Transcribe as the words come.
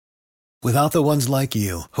Without the ones like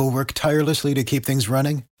you, who work tirelessly to keep things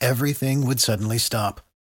running, everything would suddenly stop.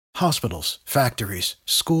 Hospitals, factories,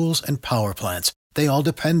 schools, and power plants, they all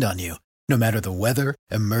depend on you. No matter the weather,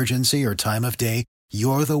 emergency, or time of day,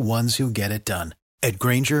 you're the ones who get it done. At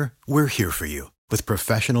Grainger, we're here for you with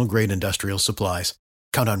professional-grade industrial supplies.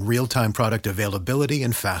 Count on real-time product availability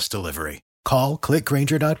and fast delivery. Call,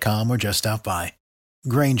 clickgrainger.com, or just stop by.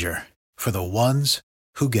 Grainger, for the ones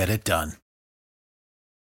who get it done.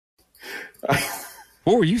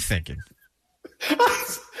 What were you thinking?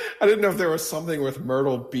 I didn't know if there was something with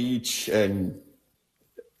Myrtle Beach and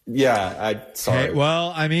sorry. Hey,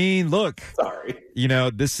 well, I mean, look. Sorry. You know,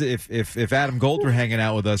 this if Adam Gold were hanging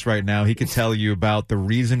out with us right now, he could tell you about the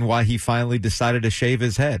reason why he finally decided to shave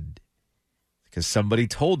his head. Because somebody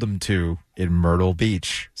told him to in Myrtle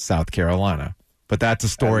Beach, South Carolina. But that's a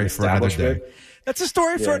story for another day. That's a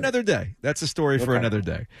story for another day. That's a story for another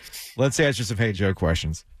day. Let's answer some Hey Joe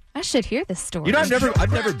questions. I should hear this story. You know,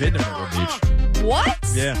 I've never been to Myrtle Beach. What?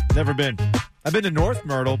 Yeah, never been. I've been to North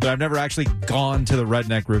Myrtle, but I've never actually gone to the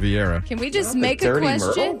Redneck Riviera. Can we just make a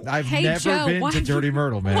question? Myrtle? I've hey, never Joe, been to Dirty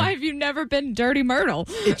Myrtle, man. Why have you never been to Dirty Myrtle?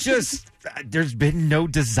 It just, there's been no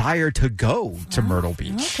desire to go to Myrtle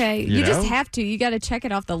Beach. Okay, you just have to. You got to check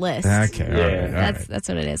it off the list. Okay, That's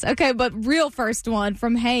what it is. Okay, but real first one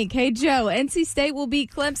from Hank. Hey, Joe, NC State will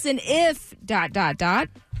beat Clemson if ...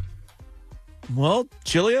 Well,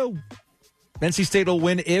 Chilio, NC State will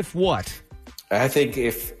win if what? I think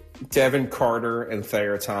if Devin Carter and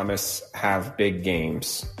Thayer Thomas have big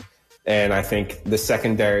games, and I think the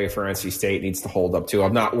secondary for NC State needs to hold up too.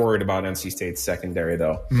 I'm not worried about NC State's secondary,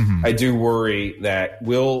 though. Mm-hmm. I do worry that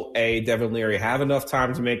will Devin Leary have enough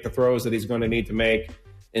time to make the throws that he's going to need to make,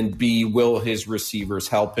 and B, will his receivers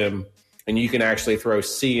help him? And you can actually throw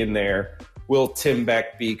C in there. Will Tim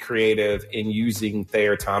Beck be creative in using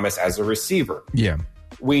Thayer Thomas as a receiver? Yeah.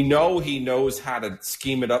 We know he knows how to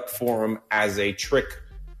scheme it up for him as a trick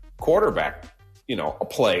quarterback, a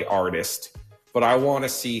play artist. But I want to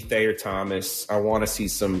see Thayer Thomas. I want to see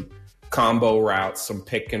some combo routes, some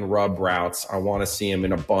pick and rub routes. I want to see him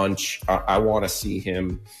in a bunch. I want to see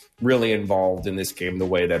him really involved in this game the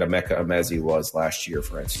way that Emeka Emezi was last year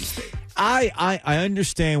for NC State. I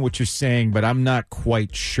understand what you're saying, but I'm not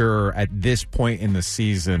quite sure at this point in the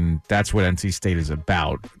season that's what NC State is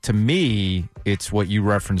about. To me, it's what you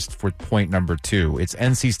referenced for point number 2. It's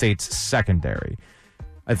NC State's secondary.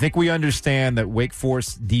 I think we understand that Wake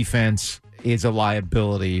Forest defense is a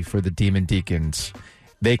liability for the Demon Deacons.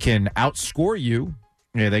 They can outscore you.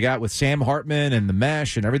 They got with Sam Hartman and the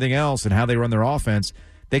mesh and everything else and how they run their offense.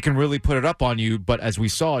 They can really put it up on you, but as we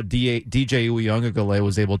saw, DJ Uyunglele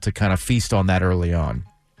was able to kind of feast on that early on.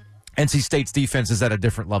 NC State's defense is at a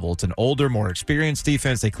different level. It's an older, more experienced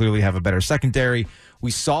defense. They clearly have a better secondary.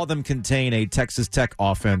 We saw them contain a Texas Tech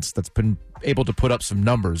offense that's been able to put up some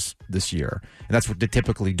numbers this year, and that's what they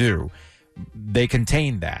typically do. They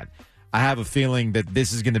contain that. I have a feeling that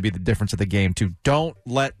this is going to be the difference of the game, too. Don't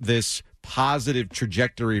let this positive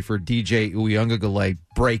trajectory for DJ Uyunglele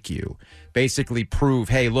break you. Basically prove,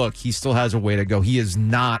 hey, look, he still has a way to go. He is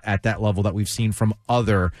not at that level that we've seen from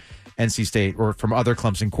other NC State or from other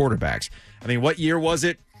Clemson quarterbacks. I mean, what year was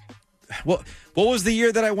it? What was the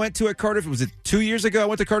year that I went to at Carter? Was it 2 years ago? I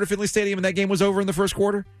went to Carter Finley Stadium and that game was over in the first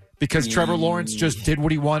quarter because Trevor Lawrence just did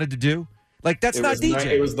what he wanted to do? Like, that's not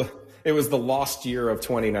DJ. It was the lost year of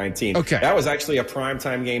 2019. Okay. That was actually a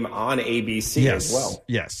primetime game on ABC as well.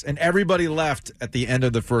 Yes, and everybody left at the end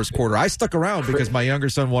of the first quarter. I stuck around because my younger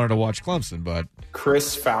son wanted to watch Clemson, but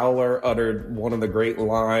Chris Fowler uttered one of the great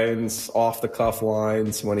lines, off-the-cuff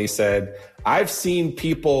lines, when he said, I've seen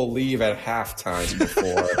people leave at halftime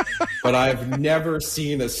before, but I've never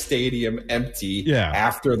seen a stadium empty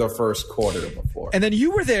after the first quarter before. And then you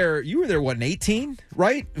were there, what, in 18,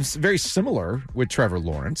 right? It was very similar with Trevor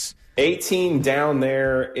Lawrence. 18 down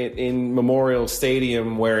there in Memorial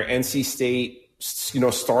Stadium where NC State,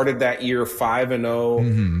 started that year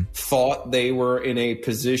 5-0, thought they were in a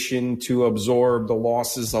position to absorb the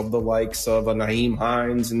losses of the likes of Naheem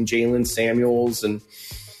Hines and Jalen Samuels and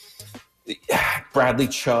Bradley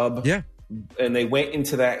Chubb. Yeah. And they went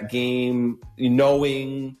into that game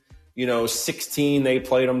knowing, 16, they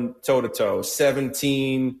played them toe-to-toe.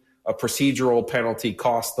 17, a procedural penalty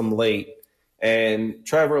cost them late. And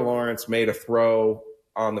Trevor Lawrence made a throw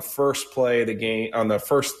on the first play of the game, on the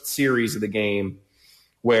first series of the game,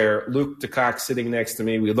 where Luke DeCock sitting next to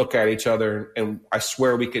me, we look at each other, and I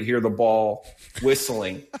swear we could hear the ball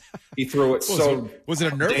whistling. He threw it was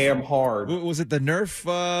it a Nerf? Damn hard. Was it the Nerf,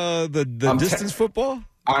 the distance football?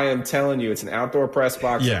 I am telling you, it's an outdoor press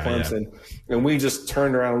box at Clemson. And we just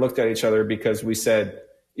turned around and looked at each other because we said,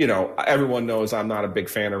 everyone knows I'm not a big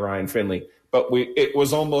fan of Ryan Finley, but it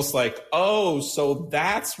was almost like, oh, so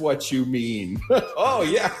that's what you mean. Oh,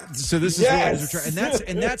 yeah. So this is yes. what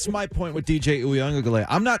and that's my point with DJ Uyunglele.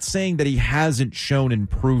 I'm not saying that he hasn't shown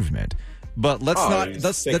improvement, but let's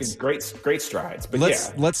great strides. But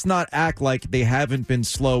let's not act like they haven't been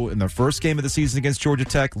slow in the first game of the season against Georgia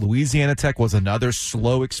Tech. Louisiana Tech was another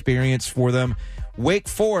slow experience for them. Wake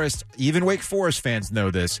Forest, even Wake Forest fans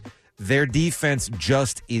know this. Their defense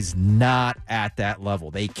just is not at that level.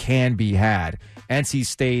 They can be had. NC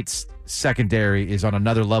State's secondary is on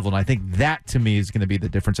another level, and I think that, to me, is going to be the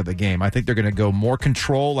difference of the game. I think they're going to go more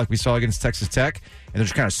control like we saw against Texas Tech, and they're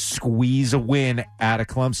just kind of squeeze a win out of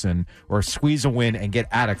Clemson, or squeeze a win and get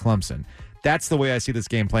out of Clemson. That's the way I see this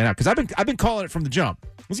game playing out, because I've been calling it from the jump.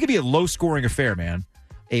 It's going to be a low-scoring affair, man.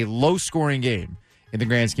 A low-scoring game in the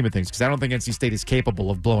grand scheme of things, because I don't think NC State is capable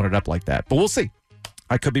of blowing it up like that. But we'll see.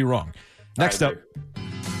 I could be wrong. Next up.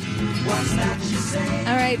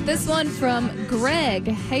 All right, this one from Greg.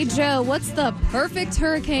 Hey, Joe, what's the perfect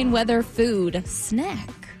hurricane weather food snack?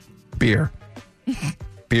 Beer.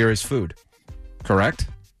 Beer is food. Correct?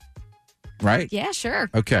 Right? Yeah, sure.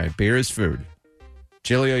 Okay, beer is food.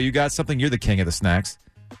 Giglio, you got something? You're the king of the snacks.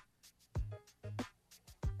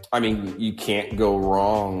 I mean, you can't go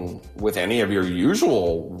wrong with any of your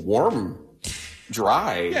usual warm,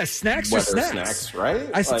 dry. Yeah, snacks are snacks, right?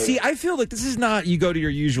 I feel like this is not you go to your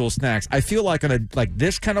usual snacks. I feel like on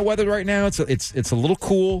this kind of weather right now, it's a little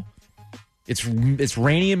cool. It's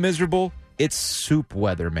rainy and miserable. It's soup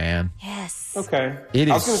weather, man. Yes. Okay.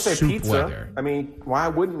 I was going to say soup pizza. Weather. I mean, why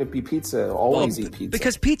wouldn't it be pizza? Always eat pizza.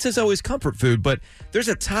 Because pizza's always comfort food, but there's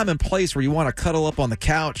a time and place where you want to cuddle up on the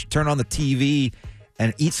couch, turn on the TV,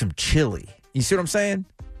 and eat some chili. You see what I'm saying?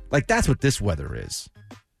 Like, that's what this weather is.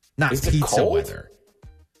 Not is pizza cold? Weather.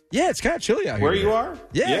 Yeah, it's kind of chilly out here. Where you are?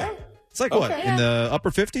 Yeah. It's like what? In the upper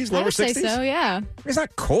 50s, lower 60s? I would say so, yeah. It's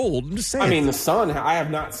not cold. I'm just saying. I mean, the sun, I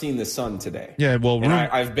have not seen the sun today. Yeah, well,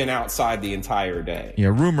 I've been outside the entire day. Yeah,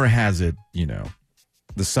 rumor has it,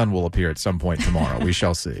 the sun will appear at some point tomorrow. We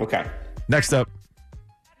shall see. Okay. Next up.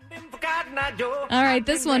 All right,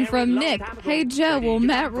 this one from Nick. Hey, Joe, will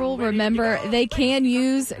Matt Rhule remember they can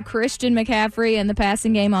use Christian McCaffrey in the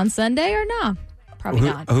passing game on Sunday or no? Probably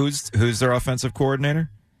not. Who's their offensive coordinator?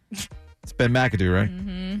 It's Ben McAdoo, right?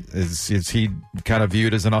 Mm-hmm. Is he kind of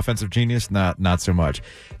viewed as an offensive genius? Not so much.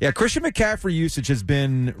 Yeah, Christian McCaffrey usage has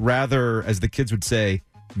been rather, as the kids would say,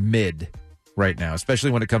 mid right now,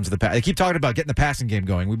 especially when it comes to the pass. They keep talking about getting the passing game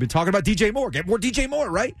going. We've been talking about DJ Moore. Get more DJ Moore,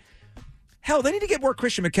 right? Hell, they need to get more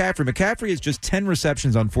Christian McCaffrey. McCaffrey has just 10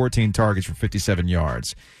 receptions on 14 targets for 57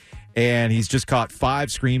 yards. And he's just caught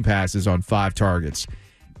 5 screen passes on 5 targets.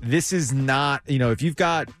 This is not, if you've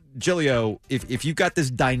got Giglio, if you've got this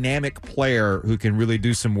dynamic player who can really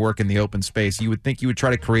do some work in the open space, you would think you would try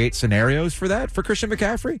to create scenarios for that for Christian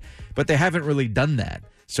McCaffrey, but they haven't really done that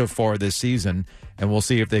so far this season, and we'll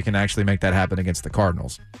see if they can actually make that happen against the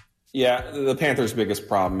Cardinals. Yeah, the Panthers' biggest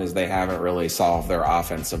problem is they haven't really solved their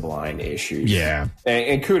offensive line issues. Yeah.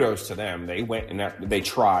 And kudos to them. They went and they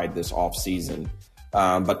tried this offseason.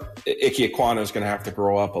 But Ike Ekwonu is going to have to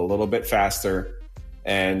grow up a little bit faster.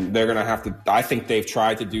 And they're going to have to – I think they've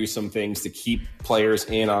tried to do some things to keep players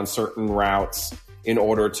in on certain routes in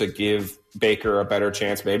order to give Baker a better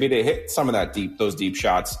chance maybe to hit some of those deep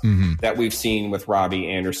shots that we've seen with Robbie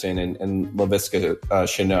Anderson and Laviska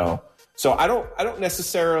Shenault. So I don't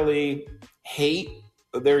necessarily hate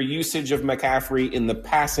their usage of McCaffrey in the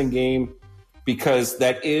passing game because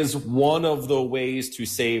that is one of the ways to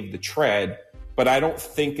save the tread, but I don't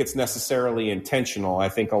think it's necessarily intentional. I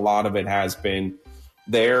think a lot of it has been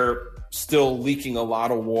they're still leaking a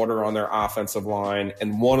lot of water on their offensive line,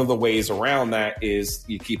 and one of the ways around that is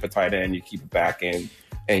you keep a tight end, you keep it back in,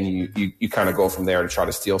 and you kind of go from there to try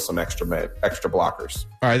to steal some extra blockers.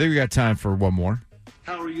 All right, I think we got time for one more.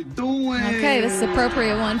 How are you doing? Okay, this is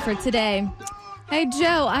appropriate one for today. Hey,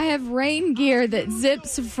 Joe, I have rain gear that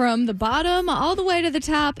zips from the bottom all the way to the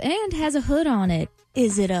top and has a hood on it.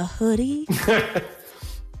 Is it a hoodie?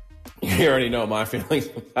 You already know my feelings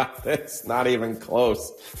about this. Not even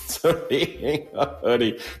close to being a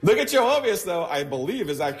hoodie. Look at Johovius, though, I believe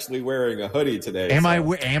is actually wearing a hoodie today. Am I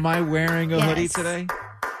wearing a hoodie today?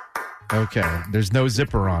 Okay, there's no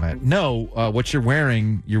zipper on it. No, what you're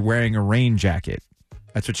wearing a rain jacket.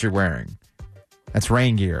 That's what you're wearing. That's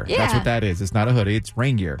rain gear. Yeah. That's what that is. It's not a hoodie. It's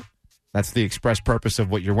rain gear. That's the express purpose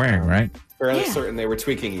of what you're wearing, right? Fairly certain they were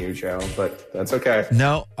tweaking you, Joe, but that's okay.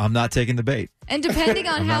 No, I'm not taking the bait. And depending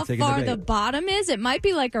on how far the bottom is, it might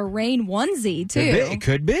be like a rain onesie, too. It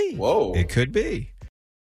could be. Whoa. It could be.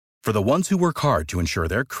 For the ones who work hard to ensure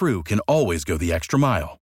their crew can always go the extra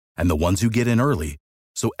mile, and the ones who get in early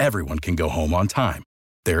so everyone can go home on time.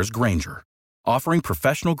 There's Grainger, offering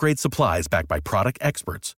professional-grade supplies backed by product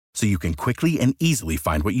experts so you can quickly and easily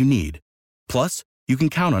find what you need. Plus, you can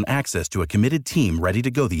count on access to a committed team ready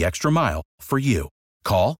to go the extra mile for you.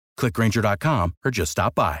 Call, click Grainger.com, or just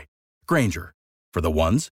stop by. Grainger, for the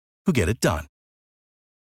ones who get it done.